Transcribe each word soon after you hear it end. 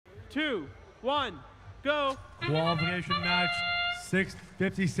2, 1, go. Qualification match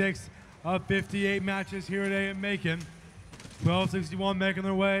 656 of 58 matches here today in Macon. 1261 making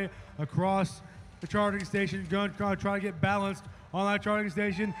their way across the charging station, going to try to get balanced on that charging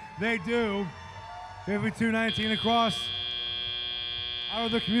station. They do. 5219 across out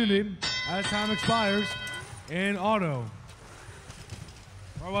of the community as time expires in auto.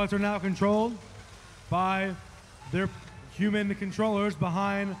 Robots are now controlled by their human controllers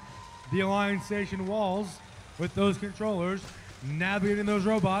behind the Alliance Station walls with those controllers navigating those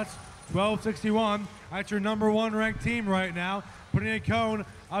robots. 1261, that's your #1 ranked team right now, putting a cone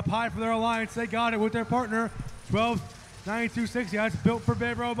up high for their Alliance. They got it with their partner, 129260. That's built for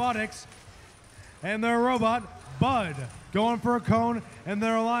big robotics. And their robot, Bud, going for a cone in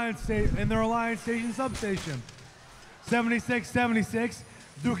their Alliance Station substation. 7676,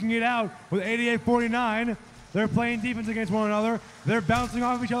 duking it out with 8849. They're playing defense against one another. They're bouncing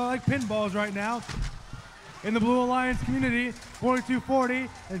off each other like pinballs right now. In the Blue Alliance community, 4240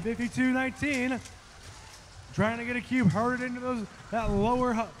 and 5219. Trying to get a cube herded into that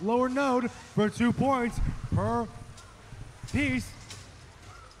lower node for 2 points per piece.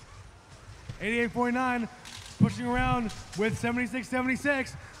 8849 pushing around with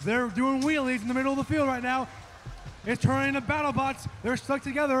 7676. They're doing wheelies in the middle of the field right now. It's turning into battle bots. They're stuck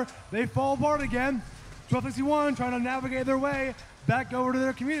together. They fall apart again. 1261 trying to navigate their way back over to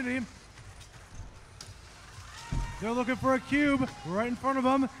their community. They're looking for a cube right in front of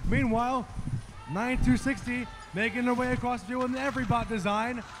them. Meanwhile, 9260 making their way across the field with an every bot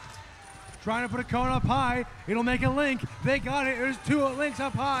design. Trying to put a cone up high. It'll make a link. They got it. There's 2 links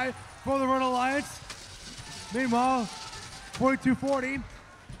up high for the Red Alliance. Meanwhile, 4240,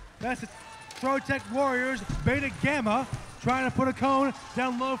 that's the Throtech Warriors, Beta Gamma, trying to put a cone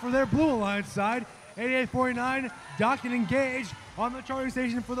down low for their Blue Alliance side. 8849, docked and engaged on the charging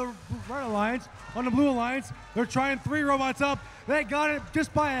station for the Red Alliance. On the Blue Alliance, they're trying 3 robots up. They got it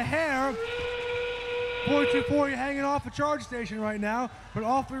just by a hair. 4240 hanging off the charge station right now, but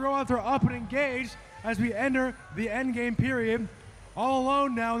all 3 robots are up and engaged as we enter the end game period. All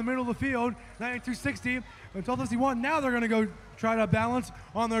alone now in the middle of the field, 9260 and 1261. Now they're going to go try to balance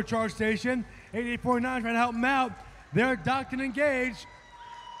on their charge station. 8849 trying to help them out. They're docked and engaged.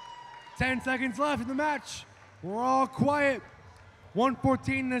 10 seconds left in the match. We're all quiet.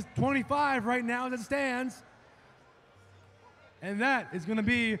 114-25 right now as it stands. And that is going to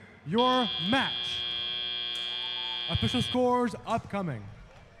be your match. Official scores upcoming.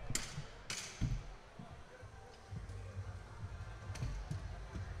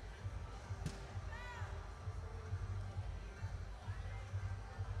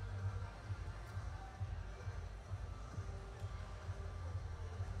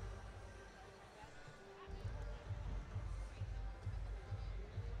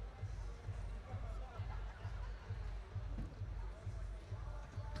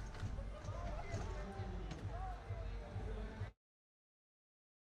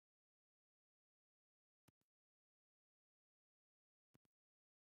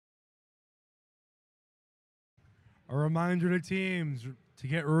 A reminder to teams to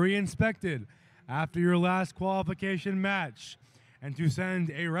get re-inspected after your last qualification match and to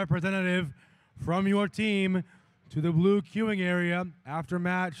send a representative from your team to the blue queuing area after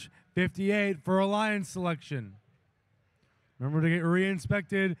match 58 for Alliance selection. Remember to get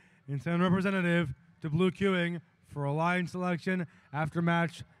re-inspected and send a representative to blue queuing for Alliance selection after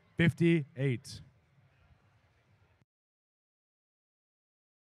match 58.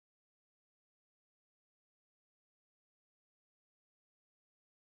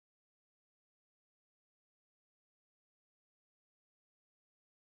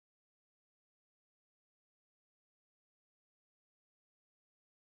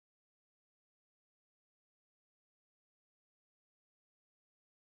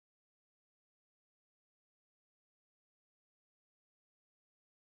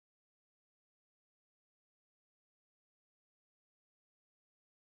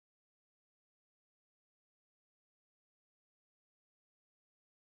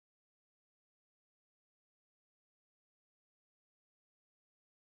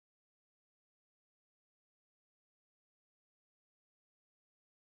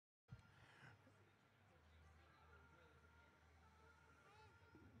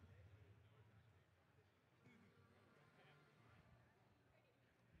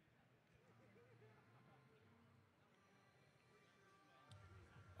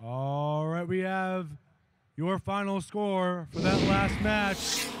 All right, we have your final score for that last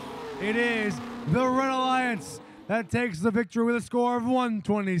match. It is the Red Alliance that takes the victory with a score of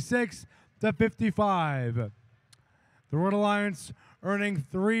 126-55. The Red Alliance earning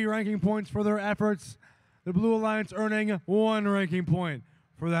 3 ranking points for their efforts. The Blue Alliance earning 1 ranking point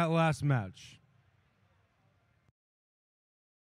for that last match.